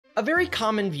A very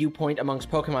common viewpoint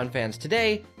amongst Pokemon fans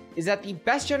today is that the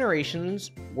best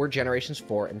generations were generations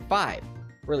 4 and 5,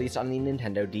 released on the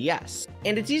Nintendo DS.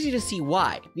 And it's easy to see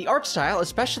why. The art style,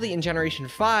 especially in Generation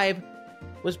 5,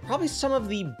 was probably some of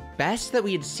the best that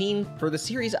we had seen for the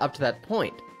series up to that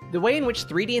point. The way in which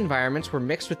 3D environments were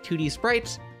mixed with 2D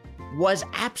sprites was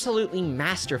absolutely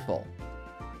masterful.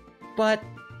 But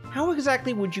how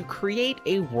exactly would you create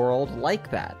a world like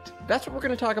that? That's what we're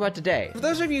going to talk about today. For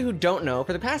those of you who don't know,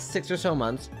 for the past 6 or so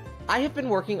months, I have been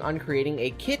working on creating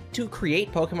a kit to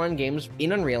create Pokemon games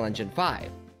in Unreal Engine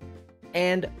 5.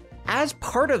 And as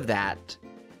part of that,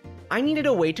 I needed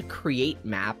a way to create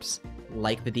maps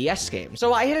like the DS game.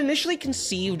 So I had initially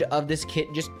conceived of this kit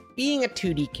just being a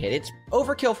 2D kit. It's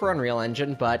overkill for Unreal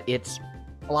Engine, but it's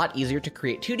a lot easier to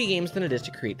create 2D games than it is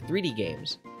to create 3D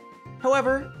games.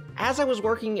 However, as I was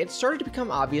working, it started to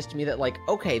become obvious to me that, like,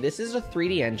 okay, this is a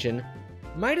 3D engine,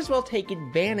 might as well take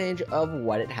advantage of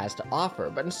what it has to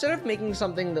offer. But instead of making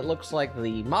something that looks like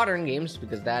the modern games,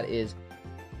 because that is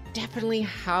definitely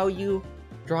how you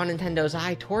draw Nintendo's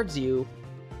eye towards you,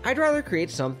 I'd rather create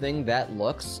something that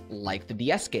looks like the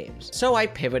DS games. So I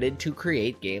pivoted to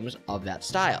create games of that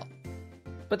style.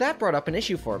 But that brought up an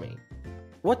issue for me.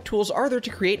 What tools are there to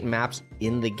create maps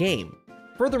in the game?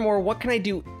 Furthermore, what can I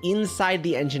do inside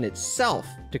the engine itself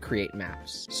to create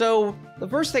maps? So the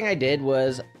first thing I did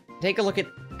was take a look at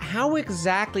how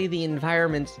exactly the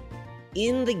environments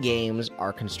in the games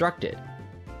are constructed.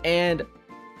 And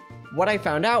what I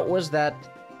found out was that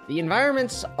the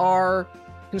environments are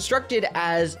constructed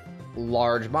as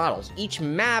large models. Each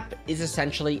map is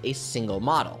essentially a single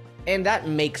model. And that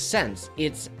makes sense.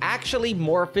 It's actually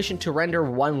more efficient to render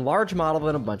one large model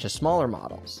than a bunch of smaller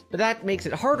models. But that makes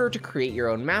it harder to create your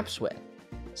own maps with.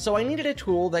 So I needed a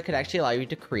tool that could actually allow you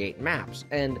to create maps.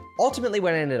 And ultimately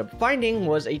what I ended up finding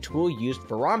was a tool used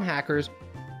for ROM hackers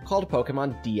called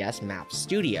Pokemon DS Map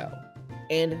Studio.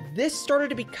 And this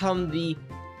started to become the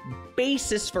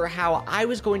basis for how I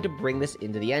was going to bring this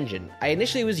into the engine. I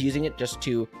initially was using it just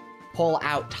to pull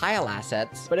out tile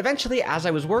assets, but eventually as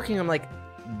I was working, I'm like,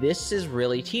 this is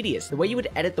really tedious. The way you would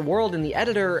edit the world in the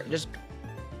editor just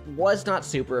was not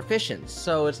super efficient.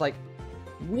 So it's like,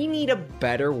 we need a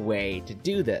better way to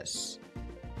do this.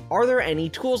 Are there any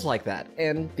tools like that?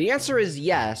 And the answer is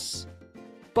yes,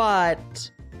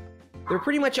 but they're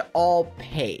pretty much all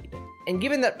paid. And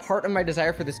given that part of my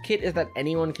desire for this kit is that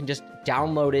anyone can just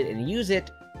download it and use it,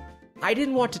 I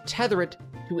didn't want to tether it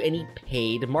to any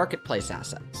paid marketplace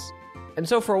assets. And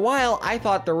so for a while, I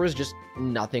thought there was just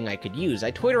nothing I could use.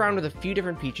 I toyed around with a few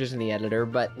different features in the editor,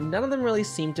 but none of them really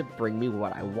seemed to bring me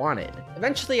what I wanted.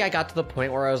 Eventually, I got to the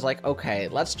point where I was like, okay,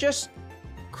 let's just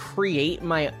create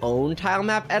my own tile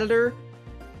map editor,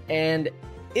 and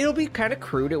it'll be kind of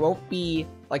crude. It won't be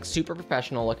like super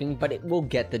professional looking, but it will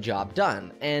get the job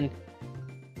done. And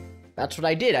that's what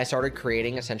I did. I started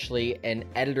creating essentially an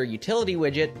editor utility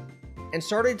widget and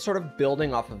started sort of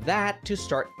building off of that to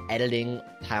start editing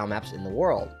tile maps in the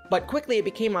world. But quickly it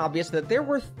became obvious that there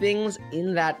were things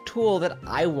in that tool that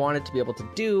I wanted to be able to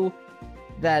do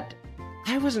that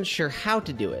I wasn't sure how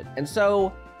to do it. And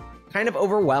so, kind of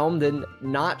overwhelmed and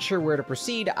not sure where to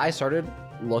proceed, I started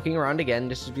looking around again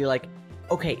just to be like,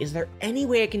 okay, is there any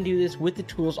way I can do this with the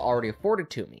tools already afforded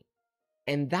to me?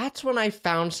 And that's when I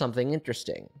found something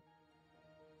interesting.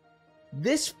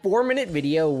 This 4-minute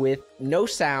video with no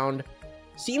sound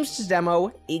seems to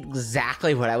demo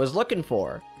exactly what I was looking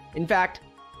for. In fact,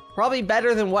 probably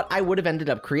better than what I would have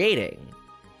ended up creating.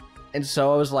 And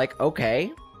so I was like,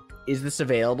 okay, is this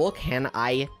available? Can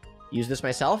I use this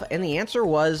myself? And the answer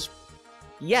was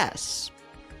yes,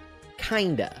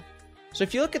 kinda. So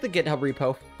if you look at the GitHub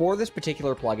repo for this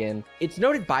particular plugin, it's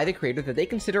noted by the creator that they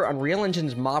consider Unreal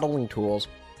Engine's modeling tools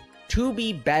to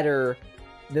be better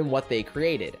than what they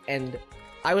created. And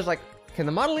I was like, can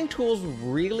the modeling tools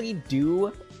really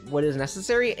do what is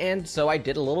necessary? And so I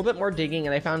did a little bit more digging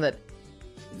and I found that,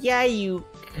 yeah, you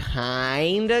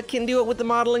kinda can do it with the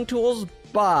modeling tools,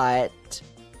 but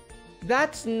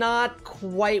that's not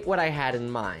quite what I had in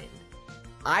mind.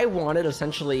 I wanted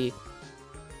essentially,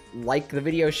 like the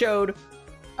video showed,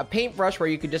 a paintbrush where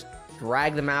you could just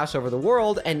drag the mouse over the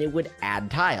world and it would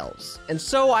add tiles. And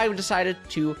so I decided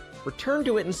to return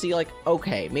to it and see like,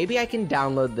 okay, maybe I can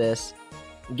download this,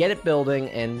 get it building,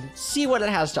 and see what it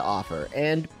has to offer.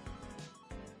 And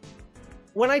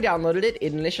when I downloaded it,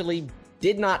 it initially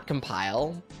did not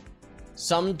compile,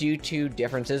 some due to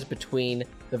differences between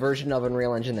the version of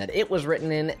Unreal Engine that it was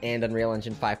written in and Unreal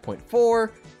Engine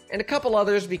 5.4, and a couple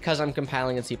others because I'm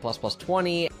compiling in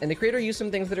C++20, and the creator used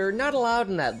some things that are not allowed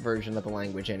in that version of the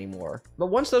language anymore. But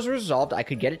once those were resolved, I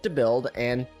could get it to build,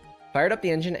 and fired up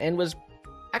the engine, and was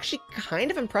actually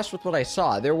kind of impressed with what I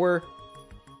saw. There were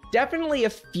definitely a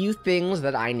few things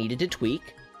that I needed to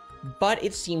tweak, but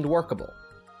it seemed workable.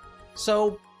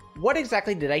 So what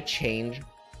exactly did I change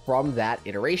from that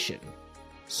iteration?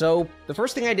 So the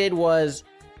first thing I did was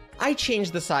I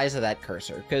changed the size of that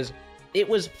cursor, because it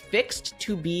was fixed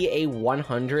to be a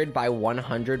 100 by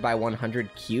 100 by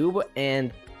 100 cube,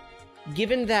 and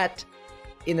given that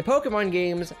in the Pokemon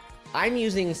games, I'm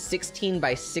using 16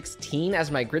 by 16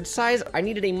 as my grid size, I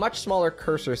needed a much smaller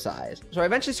cursor size. So I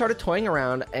eventually started toying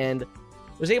around and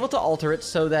was able to alter it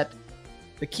so that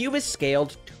the cube is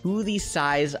scaled to the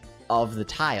size of the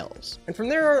tiles. And from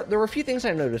there were a few things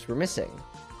I noticed were missing.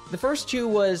 The first two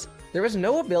was there was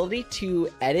no ability to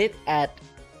edit at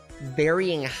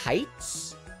varying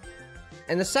heights.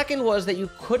 And the second was that you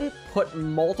couldn't put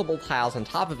multiple tiles on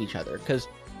top of each other, because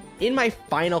in my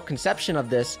final conception of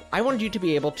this, I wanted you to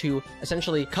be able to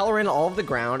essentially color in all of the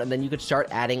ground, and then you could start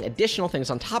adding additional things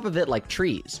on top of it, like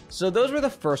trees. So those were the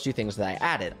first two things that I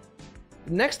added.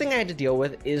 The next thing I had to deal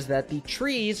with is that the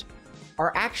trees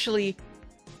are actually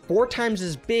 4 times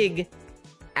as big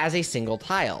as a single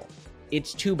tile.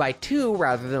 It's 2 by 2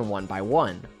 rather than 1 by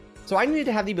 1. So I needed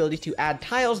to have the ability to add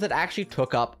tiles that actually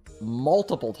took up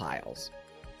multiple tiles.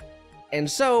 And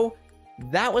so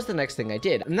that was the next thing I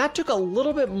did, and that took a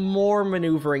little bit more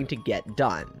maneuvering to get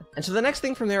done. And so the next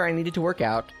thing from there I needed to work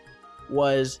out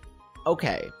was,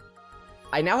 okay,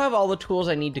 I now have all the tools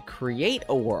I need to create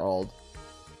a world,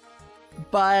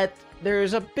 but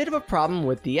there's a bit of a problem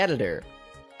with the editor.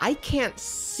 I can't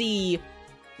see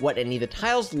what any of the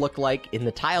tiles look like in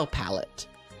the tile palette.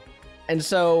 And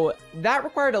so that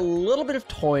required a little bit of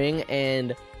toying,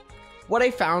 and what I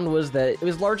found was that it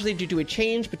was largely due to a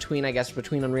change between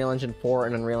Unreal Engine 4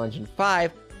 and Unreal Engine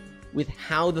 5 with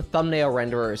how the thumbnail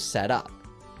renderer is set up.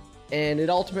 And it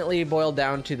ultimately boiled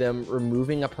down to them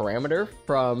removing a parameter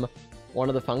from one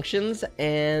of the functions,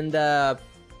 and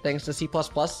thanks to C++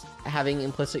 having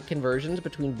implicit conversions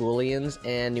between Booleans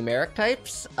and numeric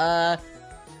types,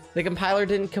 the compiler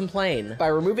didn't complain. By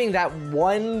removing that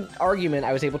one argument,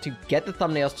 I was able to get the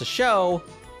thumbnails to show,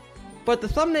 but the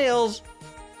thumbnails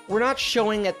were not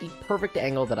showing at the perfect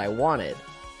angle that I wanted.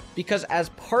 Because as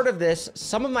part of this,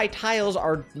 some of my tiles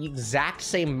are the exact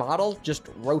same model, just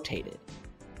rotated.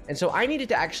 And so I needed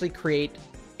to actually create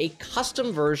a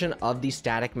custom version of the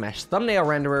static mesh thumbnail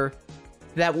renderer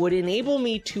that would enable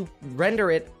me to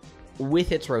render it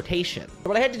with its rotation. So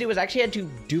what I had to do was actually had to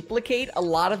duplicate a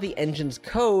lot of the engine's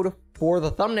code for the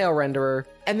thumbnail renderer,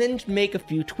 and then make a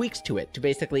few tweaks to it to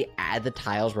basically add the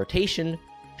tile's rotation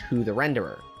to the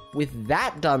renderer. With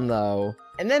that done though,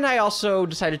 and then I also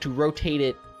decided to rotate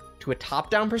it to a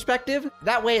top-down perspective.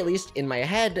 That way, at least in my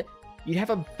head, you'd have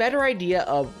a better idea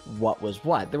of what was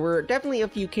what. There were definitely a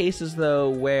few cases though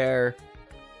where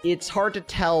it's hard to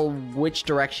tell which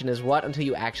direction is what until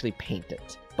you actually paint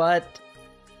it. But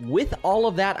with all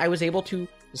of that, I was able to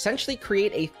essentially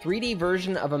create a 3D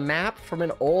version of a map from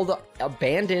an old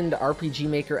abandoned RPG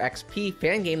Maker XP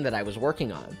fan game that I was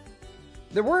working on.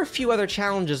 There were a few other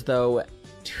challenges though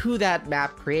to that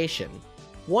map creation.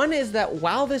 One is that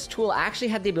while this tool actually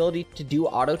had the ability to do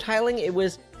auto tiling, it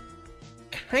was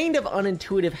kind of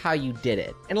unintuitive how you did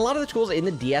it. And a lot of the tools in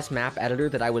the DS map editor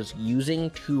that I was using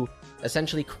to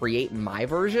essentially create my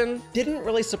version didn't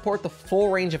really support the full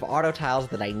range of auto tiles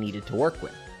that I needed to work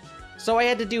with. So I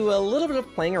had to do a little bit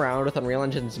of playing around with Unreal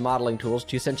Engine's modeling tools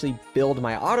to essentially build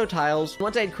my auto tiles.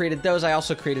 Once I had created those, I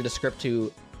also created a script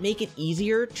to make it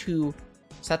easier to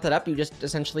set that up. You just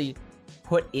essentially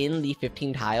put in the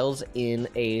 15 tiles in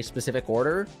a specific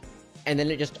order, and then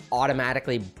it just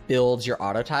automatically builds your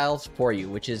auto tiles for you,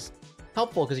 which is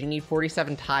helpful because you need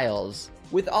 47 tiles.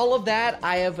 With all of that,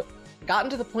 I have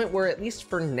gotten to the point where, at least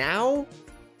for now,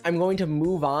 I'm going to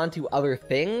move on to other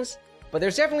things, but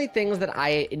there's definitely things that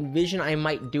I envision I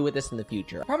might do with this in the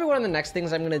future. Probably one of the next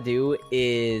things I'm going to do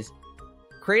is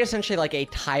create essentially like a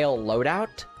tile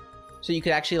loadout, so you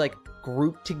could actually like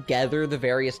group together the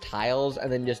various tiles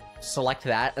and then just select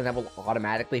that, and that will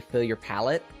automatically fill your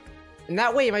palette. And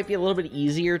that way it might be a little bit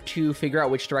easier to figure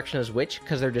out which direction is which,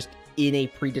 because they're just in a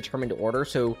predetermined order.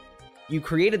 So you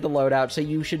created the loadout, so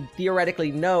you should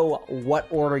theoretically know what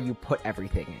order you put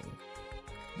everything in.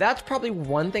 That's probably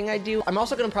one thing I do. I'm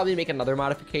also going to probably make another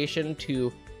modification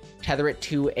to tether it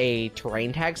to a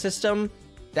terrain tag system.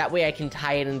 That way I can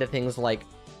tie it into things like,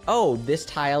 oh, this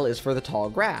tile is for the tall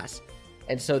grass.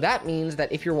 And so that means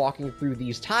that if you're walking through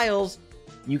these tiles,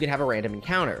 you can have a random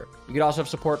encounter. You could also have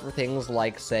support for things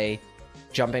like, say,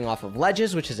 jumping off of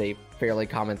ledges, which is a fairly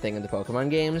common thing in the Pokemon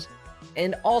games.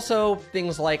 And also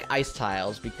things like ice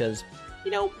tiles, because,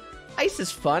 you know, ice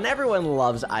is fun. Everyone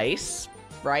loves ice,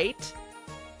 right?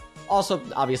 Also,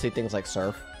 obviously, things like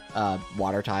surf,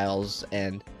 water tiles,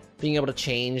 and being able to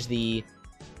change the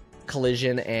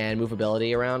collision and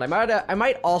movability around. I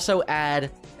might also add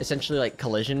essentially like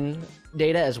collision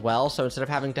data as well. So instead of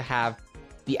having to have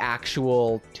the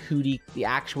actual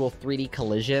 3D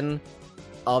collision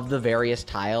of the various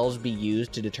tiles be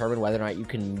used to determine whether or not you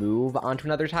can move onto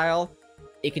another tile,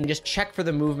 it can just check for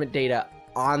the movement data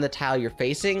on the tile you're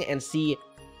facing and see,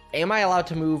 am I allowed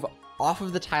to move off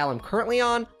of the tile I'm currently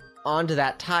on onto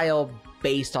that tile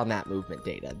based on that movement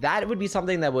data. That would be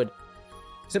something that would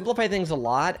simplify things a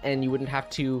lot, and you wouldn't have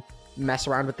to mess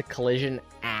around with the collision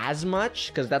as much,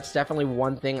 because that's definitely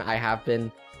one thing I have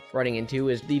been running into,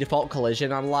 is the default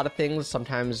collision on a lot of things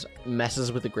sometimes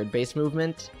messes with the grid-based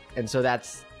movement, and so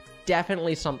that's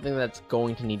definitely something that's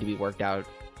going to need to be worked out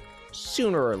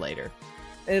sooner or later.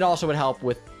 And it also would help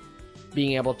with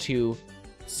being able to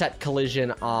set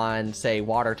collision on, say,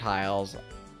 water tiles,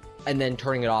 and then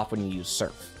turning it off when you use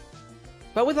surf.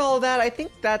 But with all of that, I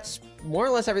think that's more or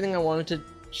less everything I wanted to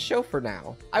show for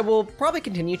now. I will probably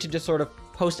continue to just sort of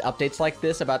post updates like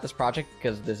this about this project,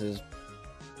 because this is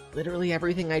literally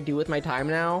everything I do with my time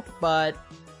now. But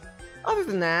other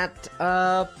than that,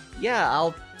 yeah,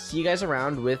 I'll see you guys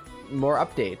around with more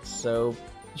updates. So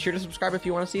be sure to subscribe if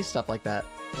you want to see stuff like that.